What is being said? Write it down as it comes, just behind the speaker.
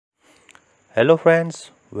Hello friends,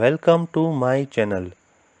 welcome to my channel.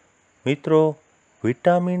 મિત્રો,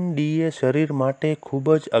 vitamin D એ શરીર માટે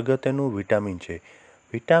ખૂબ જ અગત્યનું વિટામિન છે.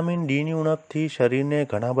 વિટામિન ડીની ઉણપથી શરીરને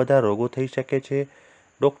ઘણા બધા રોગો થઈ શકે છે.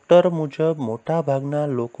 ડૉક્ટર મુજબ મોટાભાગના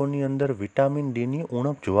લોકોની અંદર વિટામિન ડીની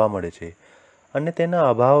ઉણપ જોવા મળે છે અને તેના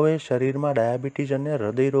અભાવે શરીરમાં ડાયાબિટીસ અને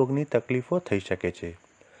હૃદયરોગની તકલીફો થઈ શકે છે.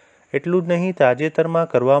 એટલું જ નહીં, તાજેતરમાં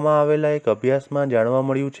કરવામાં આવેલા એક અભ્યાસમાં જાણવા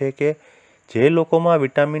મળ્યું છે કે જે લોકોમાં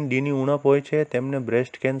વિટામિન ડીની ઉણપ હોય છે તેમને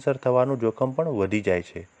બ્રેસ્ટ કેન્સર થવાનું જોખમ પણ વધી જાય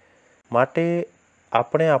છે. માટે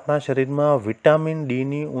આપણે આપણા શરીરમાં વિટામિન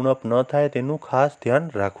ડીની ઉણપ ન થાય તેનું ખાસ ધ્યાન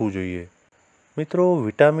રાખવું જોઈએ. મિત્રો,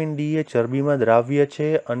 વિટામિન ડી એ ચરબીમાં દ્રાવ્ય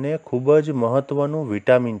છે અને ખૂબ જ મહત્ત્વનું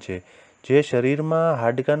વિટામિન છે જે શરીરમાં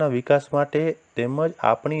હાડકાના વિકાસ માટે તેમજ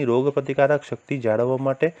આપણી રોગપ્રતિકારક શક્તિ જાળવવા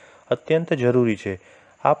માટે અત્યંત જરૂરી છે.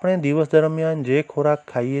 આપણે દિવસ દરમિયાન જે ખોરાક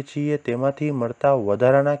ખાઈએ છીએ તેમાંથી મળતા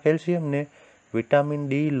વધારાના કેલ્શિયમને વિટામિન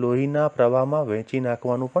ડી લોહીના પ્રવાહમાં વહેંચી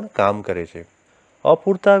નાખવાનું પણ કામ કરે છે.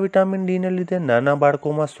 અપૂરતા વિટામિન ડીને લીધે નાના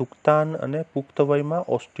બાળકોમાં સુક્તાન અને પુખ્ત વયમાં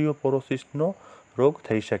ઓસ્ટિયોપોરોસિસનો રોગ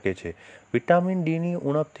થઈ શકે છે. વિટામિન ડીની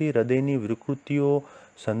ઉણપથી હૃદયની વિકૃતિઓ,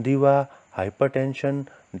 સંધિવા, હાઇપરટેન્શન,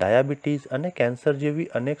 ડાયાબિટીસ અને કેન્સર જેવી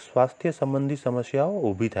અનેક સ્વાસ્થ્ય સંબંધી સમસ્યાઓ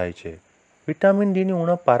ઊભી થાય છે. વિટામિન ડીની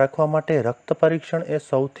ઉણપ પારખવા માટે રક્ત પરીક્ષણ એ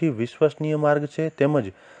સૌથી વિશ્વસનીય માર્ગ છે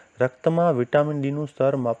તેમજ રક્તમાં વિટામિન ડીનું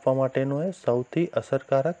સ્તર માપવા માટેનો એ સૌથી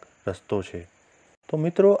અસરકારક રસ્તો છે. તો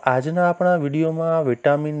મિત્રો, આજના આપણા વિડીયોમાં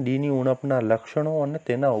વિટામિન ડીની ઉણપના લક્ષણો અને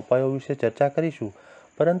તેના ઉપાયો વિશે ચર્ચા કરીશું.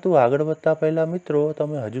 પરંતુ આગળ વધતા પહેલાં મિત્રો,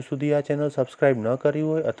 તમે હજુ સુધી આ ચેનલ સબસ્ક્રાઈબ ન કરી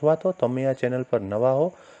હોય અથવા તો તમે આ ચેનલ પર નવા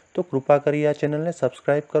હો તો કૃપા કરી આ ચેનલને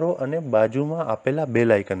સબસ્ક્રાઈબ કરો અને બાજુમાં આપેલા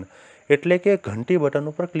બેલ આઇકન એટલે કે ઘંટી બટન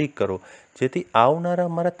ઉપર ક્લિક કરો જેથી આવનારા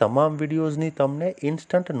મારા તમામ વિડીયોઝની તમને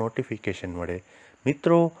ઇન્સ્ટન્ટ નોટિફિકેશન મળે.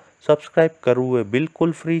 મિત્રો, સબસ્ક્રાઈબ કરવું એ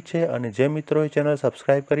બિલકુલ ફ્રી છે અને જે મિત્રોએ ચેનલ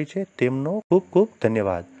સબસ્ક્રાઈબ કરી છે તેમનો ખૂબ ખૂબ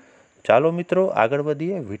ધન્યવાદ. ચાલો મિત્રો, આગળ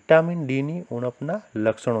વધીએ વિટામિન ડીની ઉણપના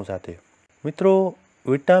લક્ષણો સાથે. મિત્રો,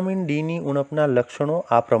 વિટામિન ડીની ઉણપના લક્ષણો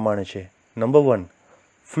આ પ્રમાણે છે. નંબર 1,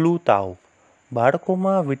 ફ્લૂ તાવ.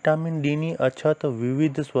 બાળકોમાં વિટામિન ડીની અછત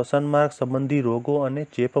વિવિધ શ્વસન માર્ગ સંબંધી રોગો અને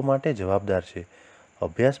ચેપ માટે જવાબદાર છે.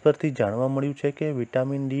 અભ્યાસ પરથી જાણવા મળ્યું છે કે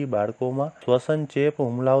વિટામિન ડી બાળકોમાં શ્વસન ચેપ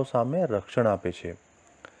હુમલાઓ સામે રક્ષણ આપે છે.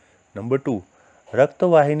 નંબર 2,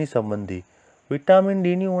 રક્તવાહિની સંબંધી. વિટામિન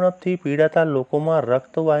ડીની ઉણપથી પીડાતા લોકોમાં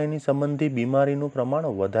રક્તવાહિની સંબંધી બીમારીનું પ્રમાણ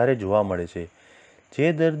વધારે જોવા મળે છે.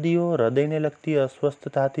 જે દર્દીઓ હૃદયને લગતી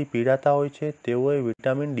અસ્વસ્થતાથી પીડાતા હોય છે તેઓએ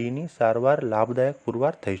વિટામિન ડીની સારવાર લાભદાયક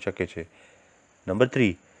પુરવાર થઈ શકે છે. નંબર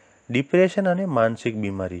 3, ડિપ્રેશન અને માનસિક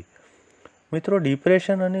બીમારી. મિત્રો,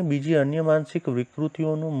 ડિપ્રેશન અને બીજી અન્ય માનસિક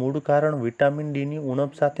વિકૃતિઓનું મૂળ કારણ વિટામિન ડીની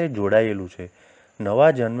ઉણપ સાથે જોડાયેલું છે.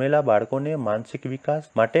 નવા જન્મેલા બાળકોને માનસિક વિકાસ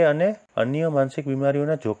માટે અને અન્ય માનસિક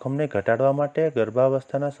બીમારીઓના જોખમને ઘટાડવા માટે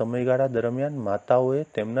ગર્ભાવસ્થાના સમયગાળા દરમિયાન માતાઓએ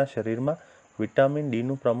તેમના શરીરમાં વિટામિન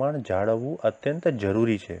ડીનું પ્રમાણ જાળવવું અત્યંત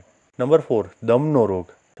જરૂરી છે. નંબર 4, દમનો રોગ.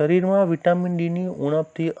 શરીરમાં વિટામિન ડીની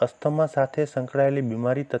ઉણપથી અસ્થમા સાથે સંકળાયેલી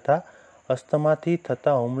બીમારી તથા અસ્થમાથી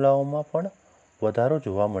થતા હુમલાઓમાં પણ વધારો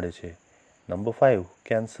જોવા મળે છે. Number 5,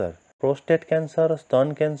 cancer. પ્રોસ્ટેટ કેન્સર,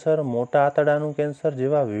 સ્તન કેન્સર, મોટા આંતરડાનું કેન્સર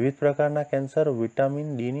જેવા વિવિધ પ્રકારના કેન્સર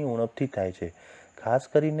વિટામિન ડીની ઉણપથી થાય છે. ખાસ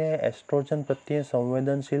કરીને એસ્ટ્રોજન પ્રત્યે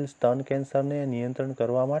સંવેદનશીલ સ્તન કેન્સરને નિયંત્રણ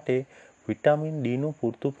કરવા માટે વિટામિન ડીનું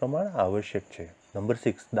પૂરતું પ્રમાણ આવશ્યક છે. નંબર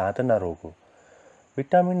 6, દાંતના રોગો.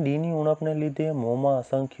 વિટામિન ડીની ઉણપને લીધે મોંમાં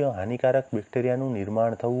અસંખ્ય હાનિકારક બેક્ટેરિયાનું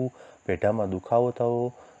નિર્માણ થવું, પેઢામાં દુખાવો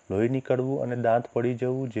થવો, લોહી નીકળવું અને દાંત પડી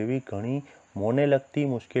જવું જેવી ઘણી મોંને લગતી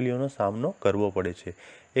મુશ્કેલીઓનો સામનો કરવો પડે છે.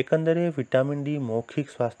 એકંદરે વિટામિન ડી મૌખિક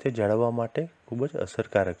સ્વાસ્થ્ય જાળવવા માટે ખૂબ જ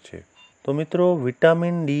અસરકારક છે. તો મિત્રો,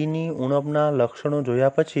 વિટામિન ડીની ઉણપના લક્ષણો જોયા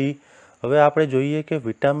પછી હવે આપણે જોઈએ કે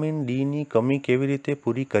વિટામિન ડીની કમી કેવી રીતે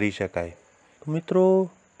પૂરી કરી શકાય. તો મિત્રો,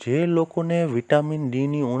 જે લોકોને વિટામિન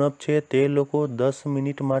ડીની ઉણપ છે તે લોકો 10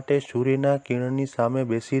 મિનિટ માટે સૂર્યના કિરણની સામે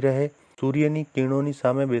બેસી રહે. સૂર્યની કિરણોની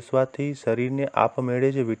સામે બેસવાથી શરીરને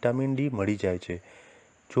આપમેળે જ વિટામિન ડી મળી જાય છે.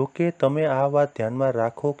 જો કે તમે આ વાત ધ્યાનમાં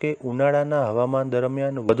રાખો કે ઉનાળાના હવામાન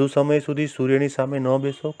દરમિયાન વધુ સમય સુધી સૂર્યની સામે ન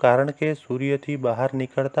બેસો કારણ કે સૂર્યથી બહાર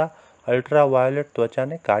નીકળતા અલ્ટ્રાવાયોલેટ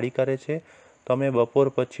ત્વચાને કાળી કરે છે. તમે બપોર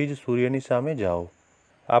પછી જ સૂર્યની સામે જાઓ.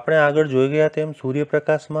 આપણે આગળ જોઈ ગયા તેમ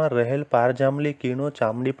સૂર્યપ્રકાશમાં રહેલ પારજાંબલી કિરણો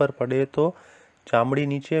ચામડી પર પડે તો ચામડી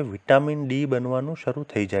નીચે વિટામિન ડી બનવાનું શરૂ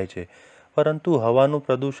થઈ જાય છે. પરંતુ હવાનું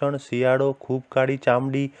પ્રદૂષણ, શિયાળો, ખૂબ કાળી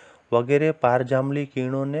ચામડી વગેરે પારજાંબલી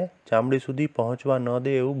કિરણોને ચામડી સુધી પહોંચવા ન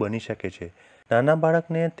દે એવું બની શકે છે. નાના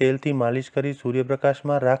બાળકને તેલથી માલિશ કરી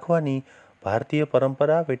સૂર્યપ્રકાશમાં રાખવાની ભારતીય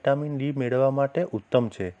પરંપરા વિટામિન ડી મેળવવા માટે ઉત્તમ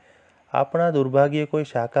છે. આપણા દુર્ભાગ્યે કોઈ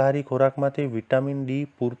શાકાહારી ખોરાકમાંથી વિટામિન ડી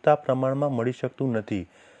પૂરતા પ્રમાણમાં મળી શકતું નથી.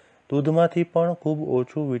 દૂધમાંથી પણ ખૂબ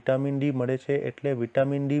ઓછું વિટામિન ડી મળે છે, એટલે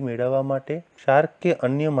વિટામિન ડી મેળવવા માટે શાર્ક કે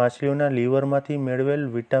અન્ય માછલીઓના લીવરમાંથી મેળવેલ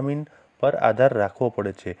વિટામિન પર આધાર રાખવો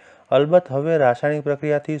પડે છે. અલબત્ત હવે રાસાયણિક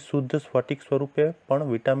પ્રક્રિયાથી શુદ્ધ સ્ફટિક સ્વરૂપે પણ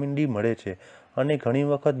વિટામિન ડી મળે છે અને ઘણી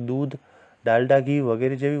વખત દૂધ, ડાલડા ઘી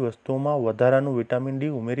વગેરે જેવી વસ્તુઓમાં વધારાનું વિટામિન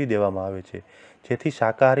ડી ઉમેરી દેવામાં આવે છે, જેથી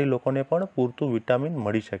શાકાહારી લોકોને પણ પૂરતું વિટામિન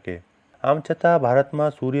મળી શકે. આમ છતાં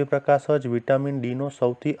ભારતમાં સૂર્યપ્રકાશ જ વિટામિન ડીનો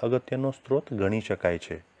સૌથી અગત્યનો સ્ત્રોત ગણી શકાય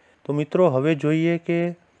છે. તો મિત્રો, હવે જોઈએ કે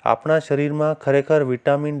આપણા શરીરમાં ખરેખર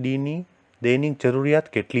વિટામિન ડીની દૈનિક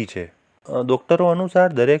જરૂરિયાત કેટલી છે. ડૉક્ટરો અનુસાર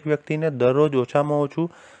દરેક વ્યક્તિને દરરોજ ઓછામાં ઓછું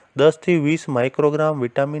 10થી 20 માઇક્રોગ્રામ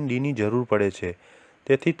વિટામિન ડીની જરૂર પડે છે.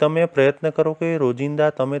 તેથી તમે પ્રયત્ન કરો કે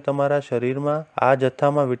રોજિંદા તમે તમારા શરીરમાં આ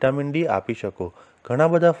જથ્થામાં વિટામિન ડી આપી શકો. ઘણા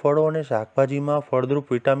બધા ફળો અને શાકભાજીમાં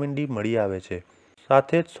ફળદ્રુપ વિટામિન ડી મળી આવે છે.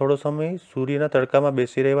 સાથે જ થોડો સમય સૂર્યના તડકામાં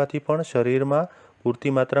બેસી રહેવાથી પણ શરીરમાં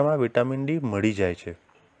પૂરતી માત્રામાં વિટામિન ડી મળી જાય છે.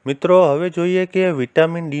 મિત્રો, હવે જોઈએ કે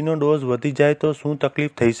વિટામિન ડીનો ડોઝ વધી જાય તો શું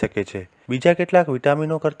તકલીફ થઈ શકે છે. બીજા કેટલાક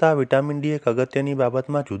વિટામિનો કરતાં વિટામિન ડી એક અગત્યની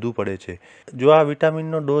બાબતમાં જુદું પડે છે. જો આ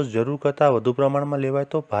વિટામિનનો ડોઝ જરૂર કરતાં વધુ પ્રમાણમાં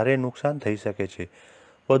લેવાય તો ભારે નુકસાન થઈ શકે છે.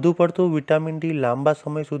 વધુ પડતું વિટામિન ડી લાંબા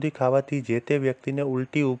સમય સુધી ખાવાથી જે તે વ્યક્તિને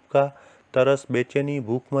ઉલટી, ઉબકા, તરસ, બેચેની,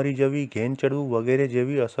 ભૂખ મરી જવી, ઘેન ચડવું વગેરે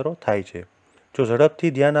જેવી અસરો થાય છે. જો ઝડપથી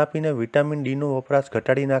ધ્યાન આપીને વિટામિન ડીનો વપરાશ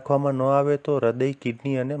ઘટાડી નાખવામાં ન આવે તો હૃદય,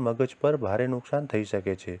 કિડની અને મગજ પર ભારે નુકસાન થઈ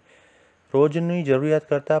શકે છે. રોજની જરૂરિયાત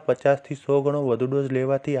કરતાં 50થી 100 ગણો વધુ ડોઝ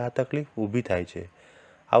લેવાથી આ તકલીફ ઊભી થાય છે.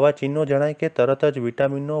 આવા ચિહ્નો જણાય કે તરત જ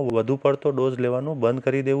વિટામિનનો વધુ પડતો ડોઝ લેવાનું બંધ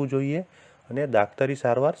કરી દેવું જોઈએ અને દાક્તરી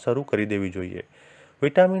સારવાર શરૂ કરી દેવી જોઈએ.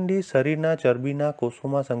 વિટામિન ડી શરીરના ચરબીના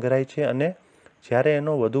કોષોમાં સંગ્રહાય છે અને જ્યારે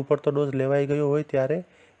એનો વધુ પડતો ડોઝ લેવાઈ ગયો હોય ત્યારે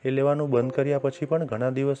એ લેવાનું બંધ કર્યા પછી પણ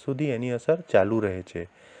ઘણા દિવસ સુધી એની અસર ચાલુ રહે છે.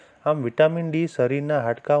 આમ વિટામિન ડી શરીરના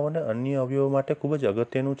હાડકાં અને અન્ય અવયવો માટે ખૂબ જ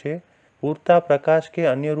અગત્યનું છે. પૂરતા પ્રકાશ કે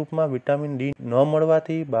અન્ય રૂપમાં વિટામિન ડી ન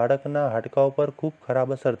મળવાથી બાળકના હાડકાઓ પર ખૂબ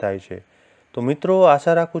ખરાબ અસર થાય છે. તો મિત્રો,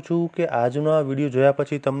 આશા રાખું છું કે આજનો આ વિડીયો જોયા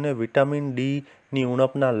પછી તમને વિટામિન ડીની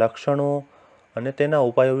ઉણપના લક્ષણો અને તેના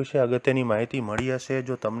ઉપાયો વિશે અગત્યની માહિતી મળી હશે.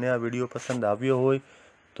 જો તમને આ વિડીયો પસંદ આવ્યો હોય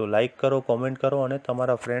તો લાઈક કરો, કોમેન્ટ કરો અને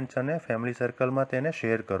તમારા ફ્રેન્ડ્સ અને ફેમિલી સર્કલમાં તેને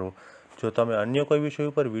શેર કરો. જો તમે અન્ય કોઈ વિષય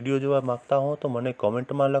ઉપર વિડીયો જોવા માગતા હો તો મને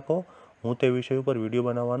કોમેન્ટમાં લખો. હું તે વિષય ઉપર વિડીયો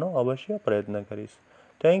બનાવવાનો અવશ્ય પ્રયત્ન કરીશ.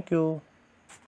 Thank you.